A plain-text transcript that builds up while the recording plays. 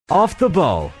Off the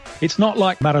ball. It's not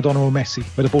like Maradona or Messi,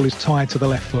 where the ball is tied to the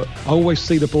left foot. I always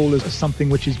see the ball as something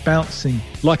which is bouncing,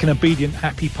 like an obedient,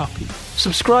 happy puppy.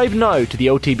 Subscribe now to the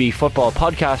OTB Football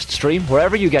Podcast stream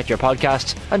wherever you get your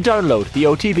podcasts and download the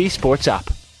OTB Sports app.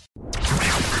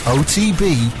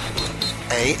 OTB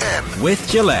AM. With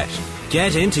Gillette.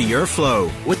 Get into your flow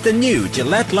with the new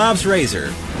Gillette Labs Razor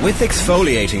with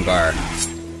exfoliating bar.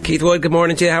 Keith Wood, good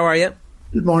morning to you. How are you?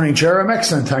 Good morning, Ger. I'm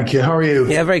excellent, thank you. How are you?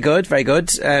 Yeah, very good, very good.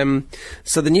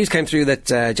 So the news came through that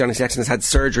Johnny Sexton has had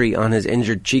surgery on his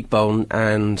injured cheekbone,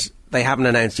 and they haven't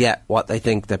announced yet what they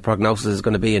think the prognosis is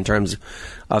going to be in terms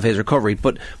of his recovery.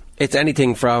 But it's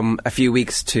anything from a few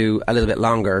weeks to a little bit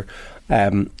longer.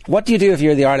 What do you do if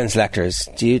you're the Ireland selectors?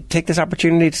 Do you take this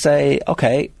opportunity to say,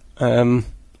 OK,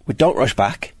 we don't rush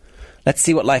back. Let's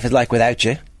see what life is like without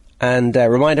you, and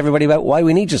remind everybody about why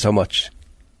we need you so much?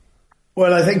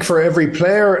 Well, I think for every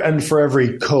player and for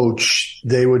every coach,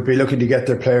 they would be looking to get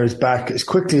their players back as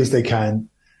quickly as they can,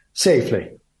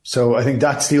 safely. So I think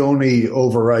that's the only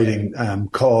overriding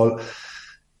call.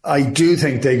 I do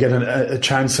think they get a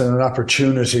chance and an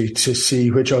opportunity to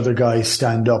see which other guys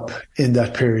stand up in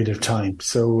that period of time.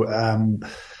 So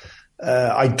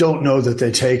I don't know that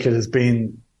they take it as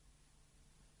being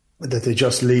that they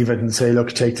just leave it and say,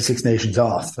 look, take the Six Nations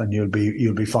off and you'll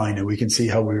be fine and we can see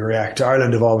how we react.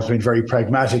 Ireland have always been very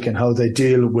pragmatic in how they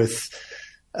deal with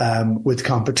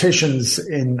competitions,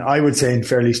 I would say in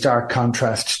fairly stark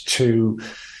contrast to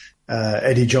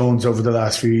Eddie Jones over the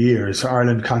last few years.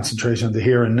 Ireland concentrate on the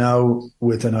here and now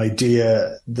with an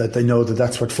idea that they know that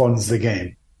that's what funds the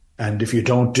game. And if you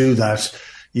don't do that,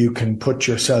 you can put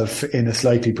yourself in a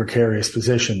slightly precarious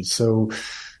position. So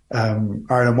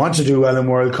Ireland want to do well in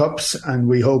World Cups, and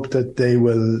we hope that they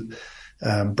will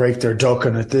break their duck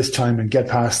and at this time and get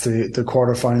past the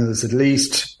quarterfinals at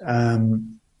least,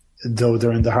 though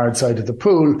they're in the hard side of the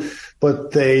pool.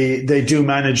 But they do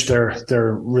manage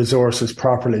their resources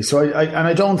properly. So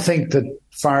I don't think that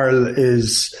Farrell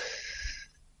is.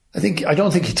 I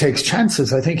don't think he takes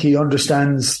chances. I think he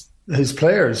understands his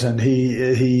players, and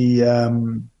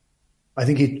I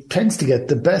think he tends to get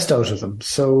the best out of them.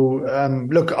 So,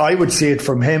 look, I would see it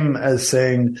from him as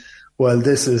saying, well,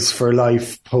 this is for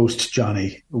life post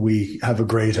Johnny. We have a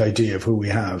great idea of who we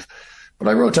have. But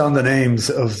I wrote down the names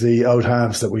of the out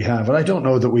halves that we have, and I don't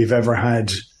know that we've ever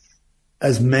had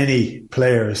as many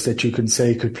players that you can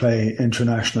say could play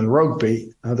international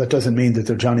rugby. Now, that doesn't mean that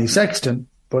they're Johnny Sexton,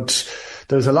 but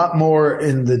there's a lot more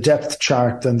in the depth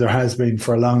chart than there has been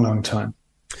for a long, long time.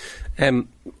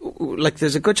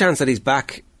 There's a good chance that he's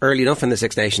back early enough in the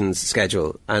Six Nations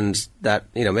schedule, and that,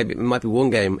 maybe it might be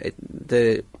one game.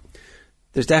 There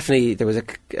was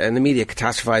an immediate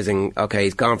catastrophizing. Okay,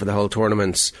 he's gone for the whole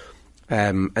tournament,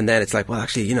 and then it's like, well,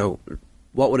 actually,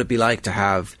 what would it be like to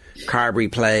have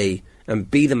Carbery play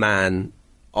and be the man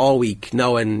all week,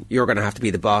 knowing you're going to have to be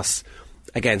the boss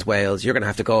against Wales. You're going to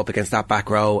have to go up against that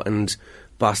back row and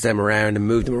boss them around and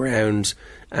move them around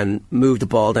and move the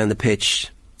ball down the pitch.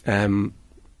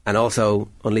 And also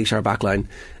unleash our backline.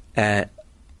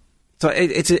 So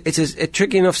it's a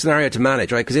tricky enough scenario to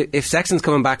manage, right? Because if Sexton's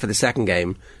coming back for the second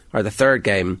game or the third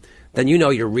game, then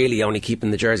you're really only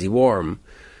keeping the jersey warm.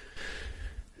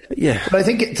 Yeah. But I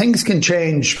think things can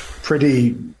change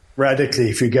pretty radically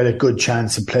if you get a good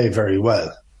chance and play very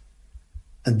well.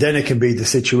 And then it can be the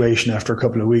situation after a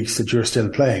couple of weeks that you're still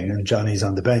playing and Johnny's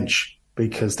on the bench,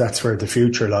 because that's where the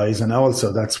future lies. And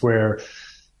also that's where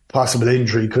possible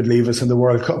injury could leave us in the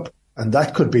World Cup. And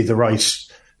that could be the right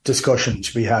discussion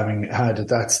to be having had at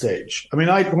that stage. I mean,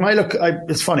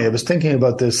 it's funny, I was thinking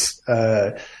about this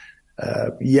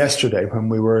yesterday when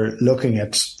we were looking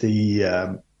at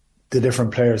the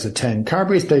different players at 10.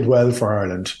 Carbery's played well for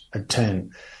Ireland at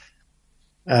 10.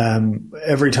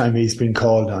 Every time he's been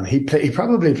called on, he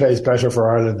probably plays better for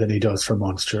Ireland than he does for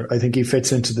Munster. I think he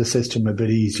fits into the system a bit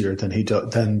easier than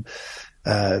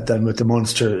than with the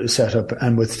Munster setup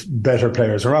and with better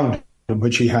players around him,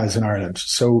 which he has in Ireland.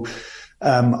 So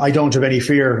I don't have any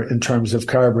fear in terms of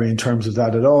Carbery, in terms of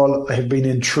that at all. I have been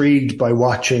intrigued by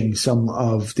watching some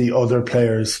of the other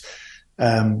players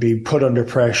be put under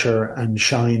pressure and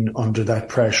shine under that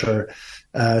pressure.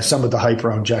 Some of the hype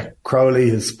around Jack Crowley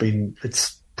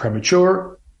it's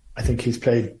premature. I think he's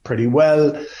played pretty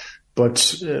well.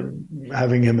 But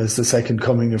having him as the second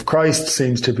coming of Christ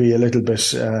seems to be a little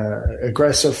bit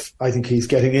aggressive. I think he's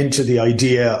getting into the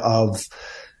idea of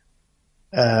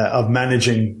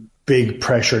managing big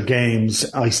pressure games.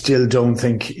 I still don't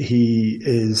think he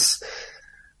is.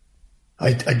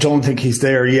 I don't think he's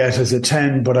there yet as a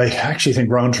 10, but I actually think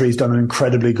Roundtree's done an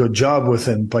incredibly good job with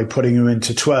him by putting him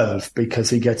into 12, because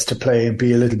he gets to play and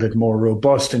be a little bit more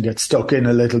robust and get stuck in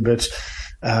a little bit.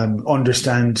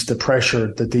 understand the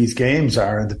pressure that these games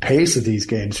are and the pace of these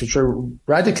games, which are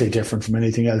radically different from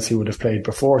anything else he would have played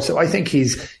before. So I think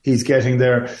he's getting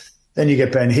there. Then you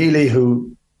get Ben Healy,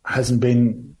 who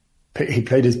he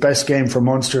played his best game for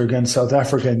Munster against South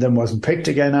Africa and then wasn't picked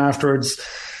again afterwards.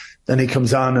 Then he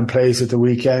comes on and plays at the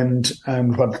weekend.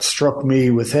 And what struck me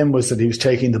with him was that he was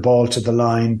taking the ball to the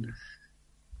line,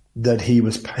 that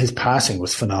his passing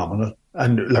was phenomenal.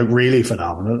 And like really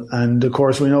phenomenal. And of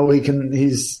course we know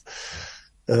he's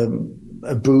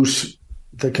a boot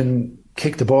that can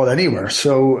kick the ball anywhere.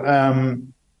 So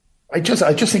I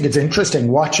just think it's interesting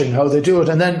watching how they do it.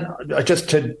 And then just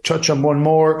to touch on one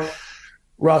more,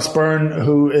 Ross Byrne,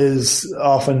 who is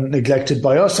often neglected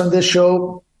by us on this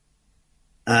show,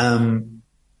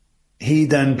 he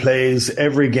then plays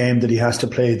every game that he has to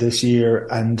play this year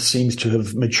and seems to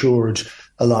have matured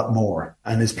a lot more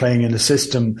and is playing in a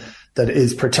system that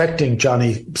is protecting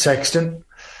Johnny Sexton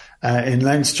in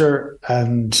Leinster,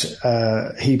 and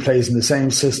he plays in the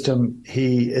same system.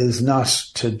 He is not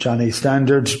to Johnny's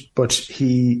standard, but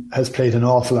he has played an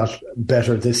awful lot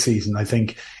better this season, I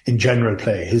think, in general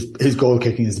play. His goal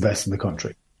kicking is the best in the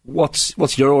country.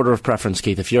 What's your order of preference,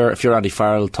 Keith? If you're Andy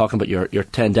Farrell talking about your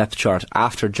 10 depth chart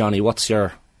after Johnny, what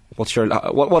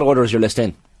order is your list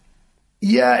in?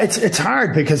 Yeah, it's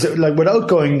hard because like without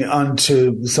going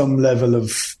onto some level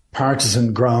of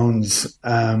partisan grounds,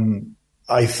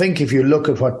 I think if you look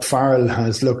at what Farrell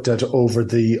has looked at over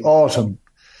the autumn,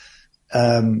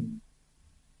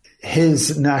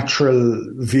 his natural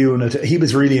view on it, he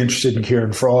was really interested in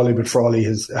Kieran Frawley, but Frawley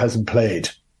hasn't played.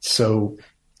 So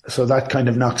that kind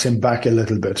of knocks him back a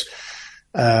little bit.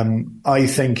 I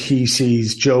think he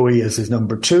sees Joey as his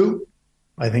number 2.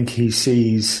 I think he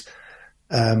sees,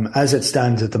 as it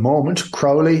stands at the moment,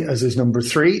 Crowley as his number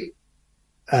 3.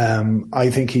 I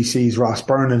think he sees Ross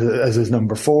Byrne as his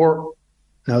number 4.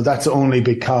 Now, that's only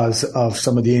because of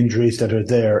some of the injuries that are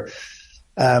there.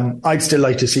 I'd still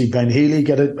like to see Ben Healy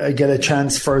get a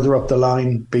chance further up the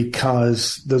line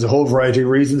because there's a whole variety of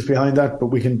reasons behind that, but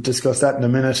we can discuss that in a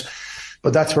minute.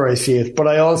 But that's where I see it. But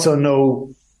I also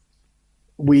know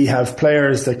we have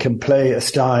players that can play a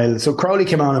style. So Crowley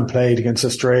came on and played against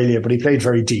Australia, but he played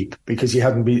very deep because he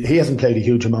hasn't played a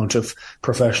huge amount of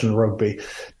professional rugby.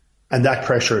 And that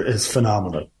pressure is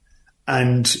phenomenal.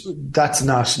 And that's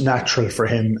not natural for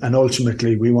him. And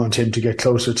ultimately, we want him to get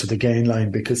closer to the gain line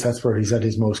because that's where he's at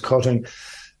his most cutting.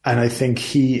 And I think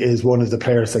he is one of the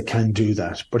players that can do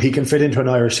that. But he can fit into an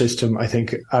Irish system, I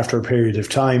think, after a period of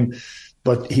time.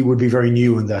 But he would be very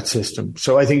new in that system.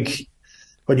 So I think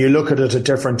when you look at it at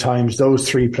different times, those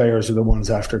 3 players are the ones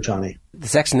after Johnny. The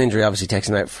Sexton injury obviously takes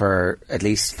him out for at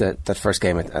least that first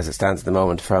game as it stands at the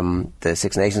moment from the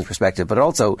Six Nations perspective, but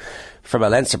also from a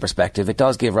Leinster perspective, it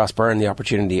does give Ross Byrne the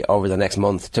opportunity over the next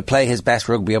month to play his best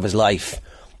rugby of his life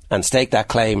and stake that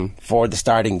claim for the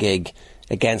starting gig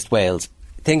against Wales.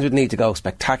 Things would need to go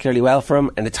spectacularly well for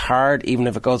him, and it's hard even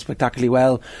if it goes spectacularly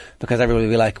well because everyone will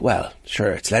be like, well,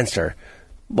 sure, it's Leinster.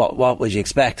 What would you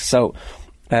expect? So,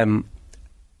 the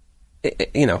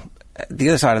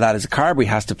other side of that is Carbery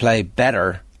has to play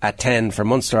better at 10 for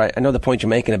Munster. I know the point you're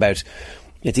making about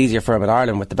it's easier for him in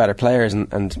Ireland with the better players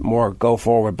and more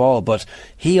go-forward ball, but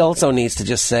he also needs to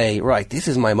just say, right, this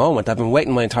is my moment. I've been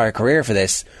waiting my entire career for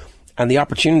this. And the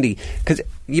opportunity, because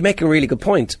you make a really good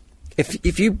point.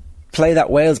 If you play that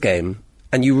Wales game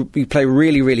and you play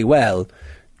really, really well,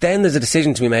 then there's a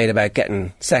decision to be made about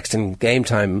getting Sexton game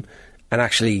time and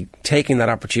actually taking that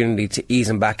opportunity to ease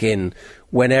him back in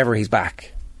whenever he's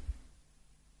back.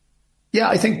 Yeah,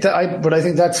 I think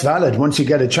that's valid once you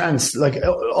get a chance. Like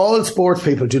all sports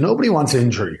people do, nobody wants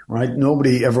injury, right?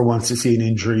 Nobody ever wants to see an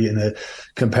injury in a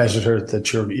competitor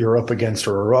that you're up against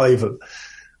or a rival.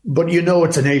 But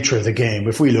it's the nature of the game.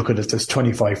 If we look at it, there's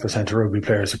 25% of rugby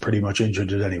players are pretty much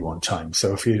injured at any one time.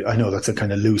 So I know that's a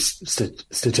kind of loose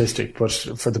statistic, but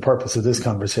for the purpose of this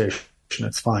conversation,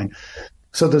 it's fine.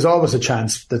 So there's always a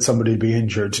chance that somebody will be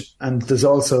injured, and there's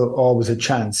also always a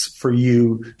chance for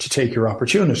you to take your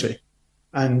opportunity.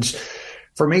 And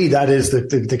for me, that is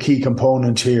the key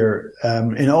component here.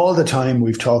 In all the time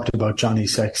we've talked about Johnny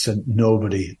Sexton,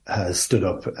 nobody has stood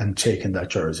up and taken that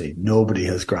jersey. Nobody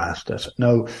has grasped it.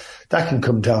 Now, that can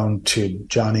come down to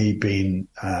Johnny being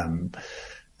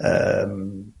a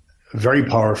very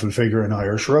powerful figure in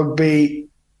Irish rugby,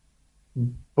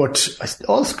 but it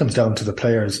also comes down to the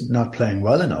players not playing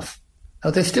well enough.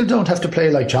 Now, they still don't have to play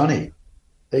like Johnny.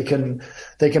 They can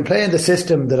play in the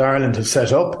system that Ireland has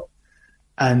set up,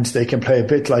 and they can play a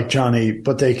bit like Johnny,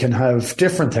 but they can have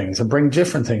different things and bring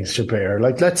different things to bear.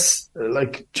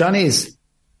 Like Johnny's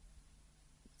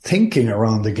thinking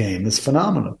around the game is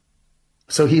phenomenal.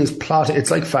 So he is plotting. It's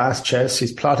like fast chess.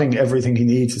 He's plotting everything he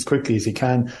needs as quickly as he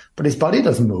can, but his body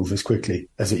doesn't move as quickly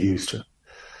as it used to.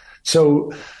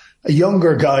 So a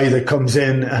younger guy that comes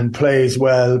in and plays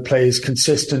well, plays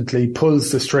consistently,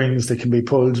 pulls the strings that can be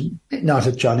pulled, not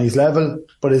at Johnny's level,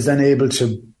 but is then able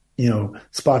to,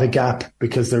 spot a gap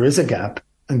because there is a gap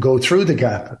and go through the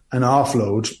gap and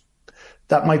offload.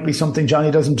 That might be something Johnny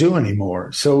doesn't do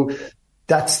anymore. So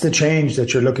that's the change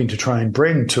that you're looking to try and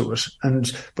bring to it.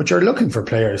 But you're looking for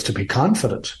players to be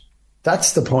confident.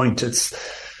 That's the point.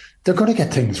 They're going to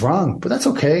get things wrong, but that's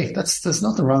okay. There's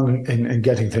nothing wrong in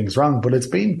getting things wrong, but it's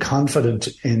being confident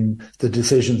in the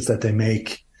decisions that they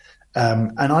make.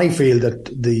 And I feel that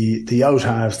the out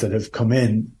halves that have come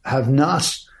in have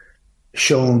not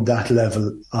shown that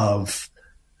level of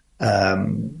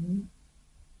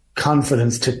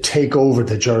confidence to take over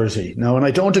the jersey. Now, and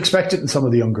I don't expect it in some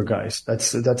of the younger guys.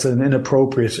 That's an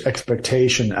inappropriate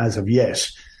expectation as of yet,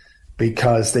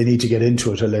 because they need to get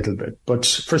into it a little bit. But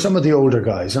for some of the older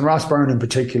guys, and Ross Byrne in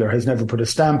particular has never put a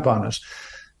stamp on it.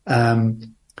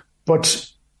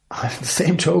 But at the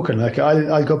same token,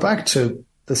 I'll go back to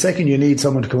the second you need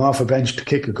someone to come off a bench to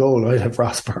kick a goal, I'd have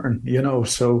Ross Byrne,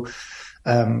 So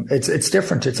it's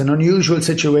different. It's an unusual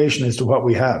situation as to what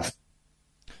we have.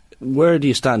 Where do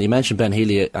you stand? You mentioned Ben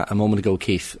Healy a moment ago,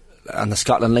 Keith, and the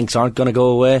Scotland links aren't going to go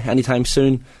away anytime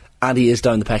soon, and he is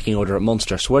down the pecking order at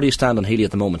Munster. So where do you stand on Healy at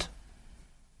the moment?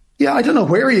 Yeah, I don't know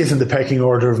where he is in the pecking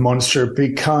order of Munster,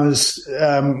 because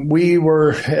we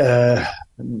were,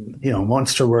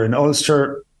 Munster were in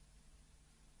Ulster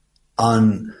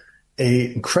on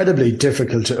a incredibly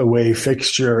difficult away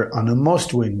fixture on a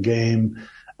must-win game,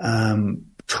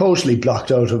 totally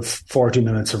blocked out of 40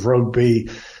 minutes of rugby.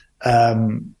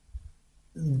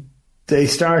 They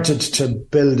started to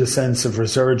build a sense of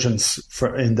resurgence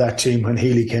in that team when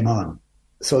Healy came on.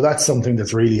 So that's something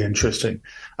that's really interesting.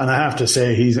 And I have to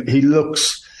say, he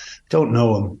looks, don't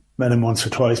know him, met him once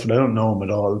or twice, but I don't know him at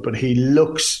all. But he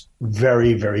looks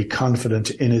very, very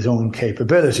confident in his own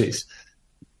capabilities.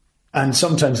 And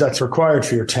sometimes that's required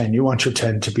for your 10. You want your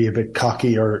 10 to be a bit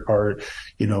cocky or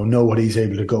know what he's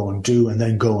able to go and do and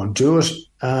then go and do it.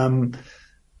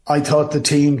 I thought the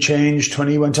team changed when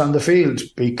he went on the field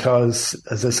because,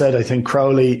 as I said, I think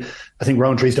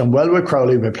Roundtree's done well with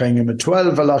Crowley by playing him at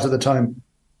 12 a lot of the time,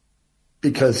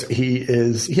 because he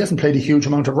hasn't played a huge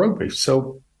amount of rugby.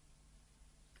 So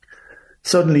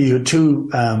suddenly you had two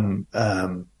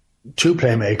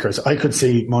playmakers. I could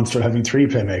see Munster having three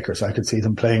playmakers. I could see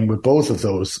them playing with both of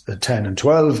those at 10 and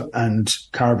 12 and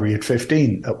Carbery at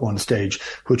 15 at one stage,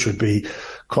 which would be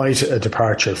quite a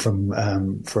departure from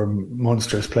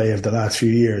Munster's play of the last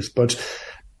few years. But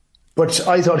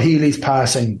I thought Healy's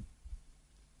passing,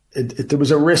 there was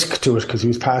a risk to it because he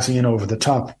was passing in over the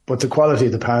top, but the quality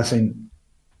of the passing,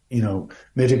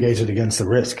 mitigated against the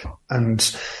risk.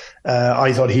 And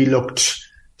I thought he looked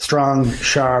strong,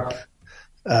 sharp.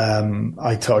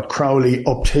 I thought Crowley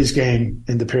upped his game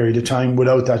in the period of time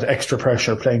without that extra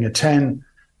pressure playing at 10.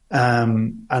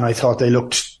 And I thought they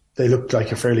looked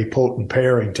like a fairly potent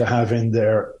pairing to have in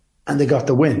there, and they got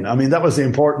the win. I mean, that was the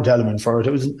important element for it.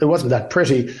 It wasn't that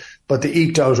pretty, but they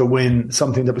eked out a win,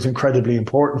 something that was incredibly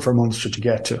important for Munster to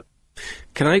get to.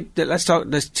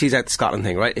 Let's tease out the Scotland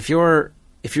thing, right? If you're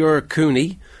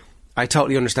Cooney, I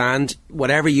totally understand.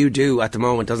 Whatever you do at the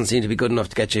moment doesn't seem to be good enough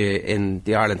to get you in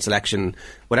the Ireland selection.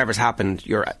 Whatever's happened,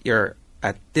 you're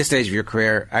at this stage of your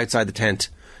career outside the tent,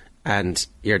 and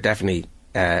you're definitely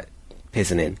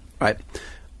pissing in, right?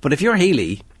 But if you're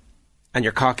Healy and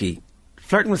you're cocky,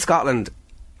 flirting with Scotland,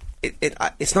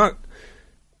 it's not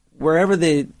whatever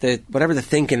the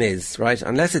thinking is, right?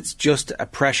 Unless it's just a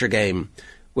pressure game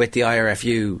with the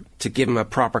IRFU to give him a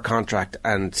proper contract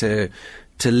and to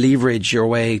leverage your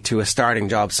way to a starting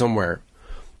job somewhere.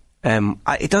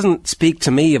 It doesn't speak to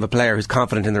me of a player who's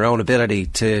confident in their own ability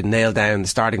to nail down the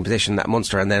starting position at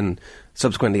Munster and then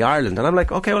subsequently Ireland. And I'm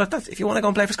like, okay, well, if you want to go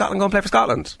and play for Scotland, go and play for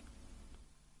Scotland.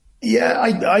 Yeah,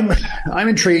 I'm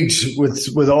intrigued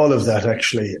with all of that,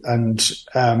 actually. And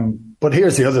but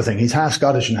here's the other thing: he's half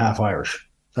Scottish and half Irish.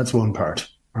 That's one part,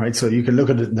 right? So you can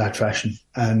look at it in that fashion.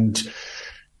 And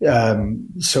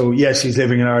so yes, he's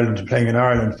living in Ireland and playing in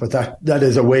Ireland, but that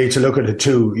is a way to look at it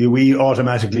too. We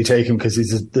automatically take him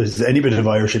because there's any bit of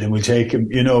Irish in him, we take him,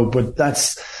 But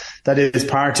that is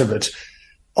part of it.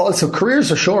 Also,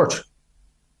 careers are short.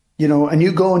 And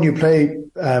you go and you play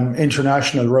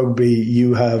international rugby,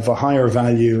 you have a higher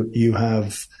value, you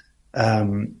have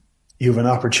an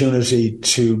opportunity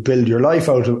to build your life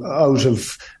out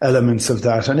of elements of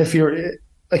that. And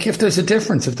if there's a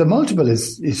difference, if the multiple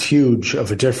is huge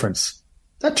of a difference,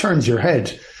 that turns your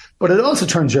head. But it also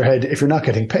turns your head if you're not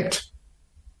getting picked.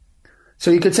 So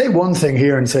you could say one thing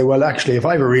here and say, well, actually, if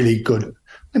I were really good,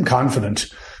 I'm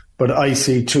confident, but I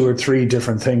see 2 or 3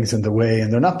 different things in the way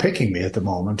and they're not picking me at the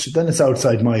moment, then it's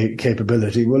outside my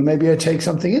capability. Well, maybe I take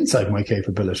something inside my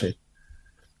capability.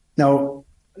 Now,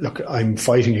 look, I'm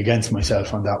fighting against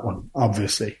myself on that one,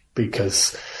 obviously,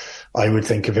 because I would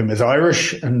think of him as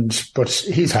Irish, but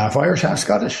he's half Irish, half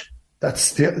Scottish.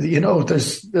 That's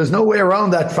there's no way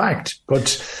around that fact.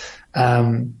 But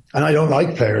and I don't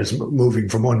like players moving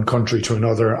from one country to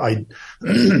another. I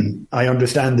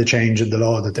understand the change in the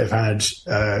law that they've had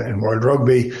in World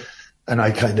Rugby, and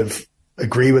I kind of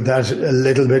agree with that a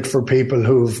little bit for people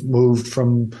who've moved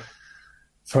from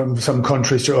some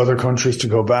countries to other countries to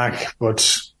go back.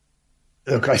 But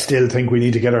look, I still think we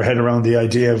need to get our head around the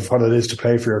idea of what it is to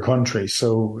play for your country.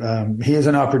 So he has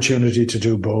an opportunity to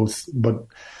do both, but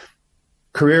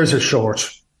careers are short.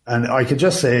 And I could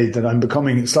just say that I'm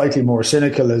becoming slightly more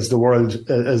cynical as the world,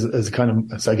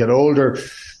 as I get older.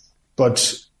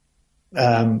 But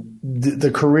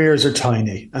the careers are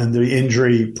tiny and the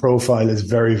injury profile is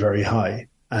very, very high.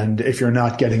 And if you're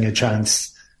not getting a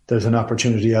chance, there's an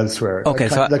opportunity elsewhere. Okay,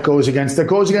 that goes against the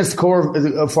core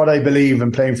of what I believe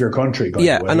in playing for your country.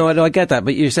 Yeah, I know, I get that,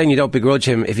 but you're saying you don't begrudge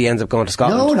him if he ends up going to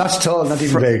Scotland. No, not at all, not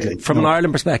even vaguely. From an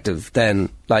Ireland perspective, then,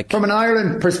 from an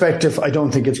Ireland perspective, I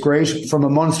don't think it's great. From a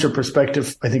Munster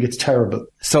perspective, I think it's terrible.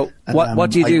 So,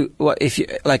 what do you do?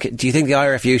 Do you think the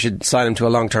IRFU should sign him to a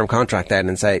long-term contract then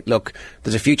and say, look,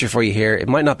 there's a future for you here. It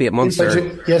might not be at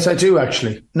Munster. Yes, I do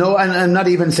actually. No, and I'm not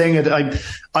even saying it.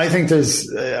 I think there's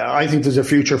a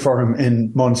future for him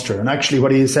in Munster. And actually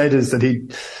what he said is that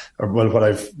what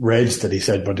I've read that he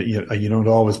said, but you don't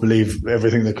always believe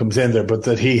everything that comes in there, but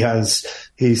that he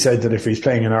said that if he's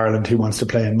playing in Ireland, he wants to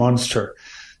play in Munster.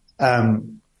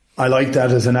 I like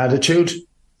that as an attitude.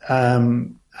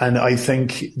 And I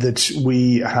think that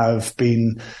we have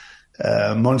been,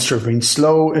 Munster have been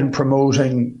slow in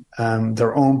promoting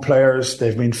their own players.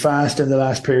 They've been fast in the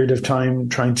last period of time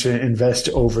trying to invest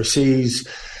overseas.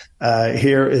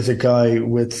 Here is a guy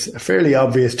with a fairly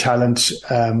obvious talent,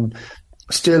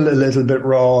 still a little bit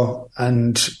raw,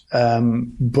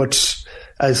 but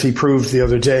as he proved the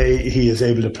other day, he is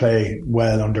able to play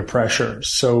well under pressure.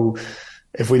 So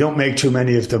if we don't make too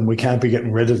many of them, we can't be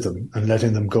getting rid of them and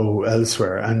letting them go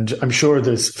elsewhere. And I'm sure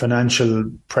there's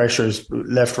financial pressures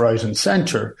left, right and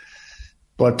centre,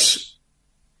 but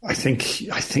I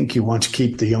think you want to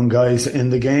keep the young guys in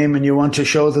the game and you want to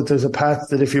show that there's a path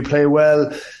that if you play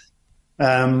well,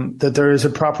 that there is a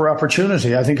proper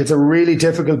opportunity. I think it's a really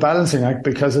difficult balancing act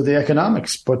because of the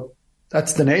economics, but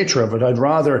that's the nature of it. I'd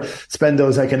rather spend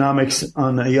those economics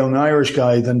on a young Irish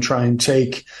guy than try and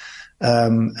take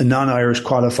a non-Irish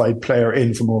qualified player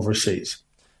in from overseas.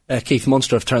 Keith,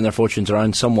 Munster have turned their fortunes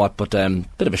around somewhat, but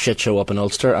bit of a shit show up in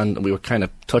Ulster, and we were kind of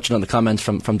touching on the comments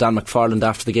from Dan McFarland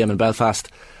after the game in Belfast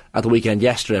at the weekend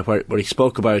yesterday, where he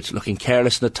spoke about looking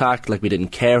careless in attack, like we didn't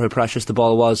care how precious the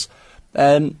ball was.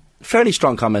 Fairly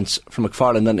strong comments from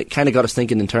McFarland, and it kind of got us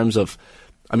thinking in terms of,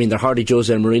 I mean, they're hardly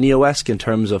Jose Mourinho-esque in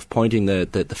terms of pointing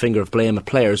the finger of blame at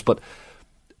players, but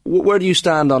where do you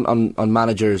stand on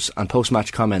managers and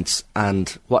post-match comments,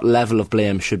 and what level of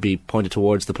blame should be pointed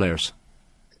towards the players?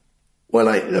 Well,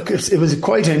 it was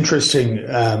quite interesting.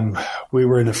 We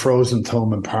were in a frozen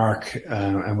Thomond Park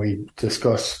and we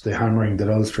discussed the hammering that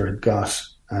Ulster had got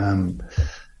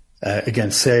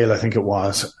against Sale, I think it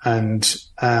was, and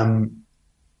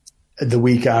the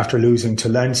week after losing to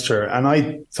Leinster. And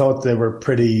I thought they were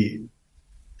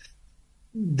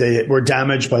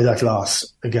damaged by that loss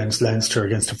against Leinster,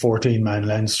 against a 14-man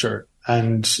Leinster.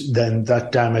 And then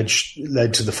that damage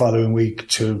led to the following week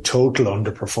to total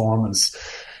underperformance.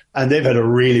 And they've had a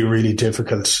really, really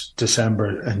difficult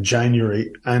December and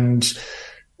January. And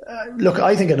look,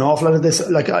 I think an awful lot of this,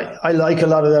 I like a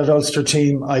lot of that Ulster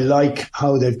team. I like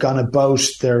how they've gone about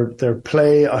their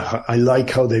play. I like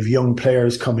how they've young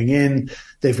players coming in.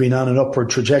 They've been on an upward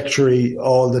trajectory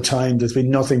all the time. There's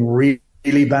been nothing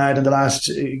really bad in the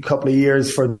last couple of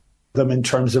years for them in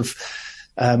terms of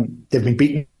they've been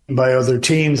beaten by other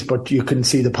teams, but you can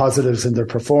see the positives in their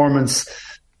performance.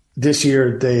 This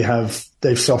year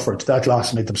they've suffered. That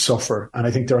loss made them suffer. And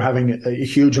I think they're having a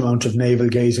huge amount of navel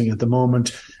gazing at the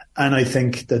moment. And I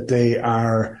think that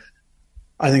they're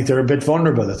a bit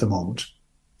vulnerable at the moment.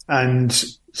 And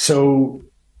so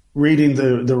reading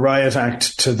the riot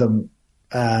act to them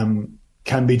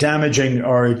can be damaging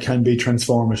or it can be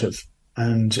transformative.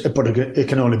 But it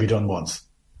can only be done once.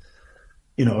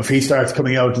 You know, if he starts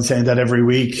coming out and saying that every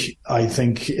week, I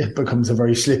think it becomes a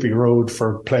very slippy road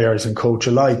for players and coach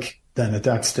alike then at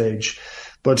that stage.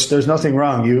 But there's nothing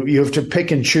wrong. You have to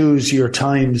pick and choose your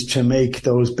times to make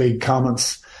those big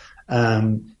comments.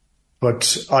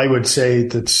 But I would say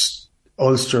that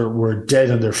Ulster were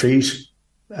dead on their feet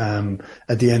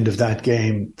at the end of that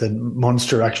game. That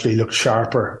Munster actually looked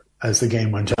sharper as the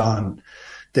game went on.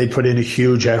 They put in a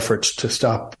huge effort to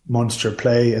stop Munster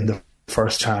play in the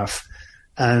first half.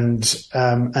 And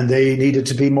they needed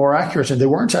to be more accurate, and they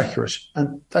weren't accurate.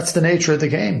 And that's the nature of the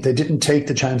game. They didn't take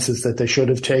the chances that they should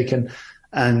have taken.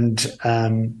 And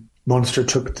Munster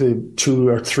took the 2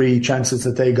 or 3 chances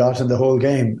that they got in the whole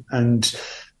game. And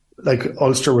like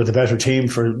Ulster were the better team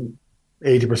for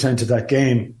 80% of that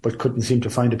game, but couldn't seem to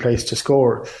find a place to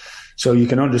score. So you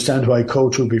can understand why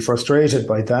coach would be frustrated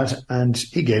by that. And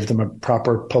he gave them a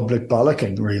proper public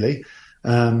bollocking, really.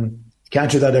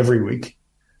 Can't do that every week.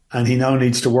 And he now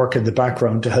needs to work in the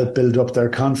background to help build up their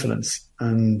confidence.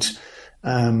 And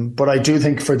but I do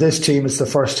think for this team, it's the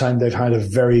first time they've had a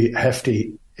very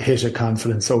hefty hit of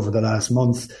confidence over the last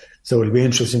month. So it'll be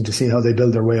interesting to see how they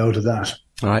build their way out of that.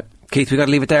 All right. Keith, we've got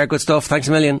to leave it there. Good stuff. Thanks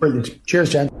a million. Brilliant.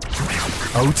 Cheers, Jen.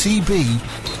 OTB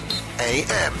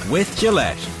AM. With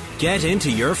Gillette. Get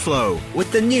into your flow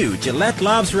with the new Gillette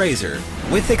Labs Razor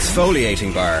with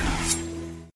exfoliating bar.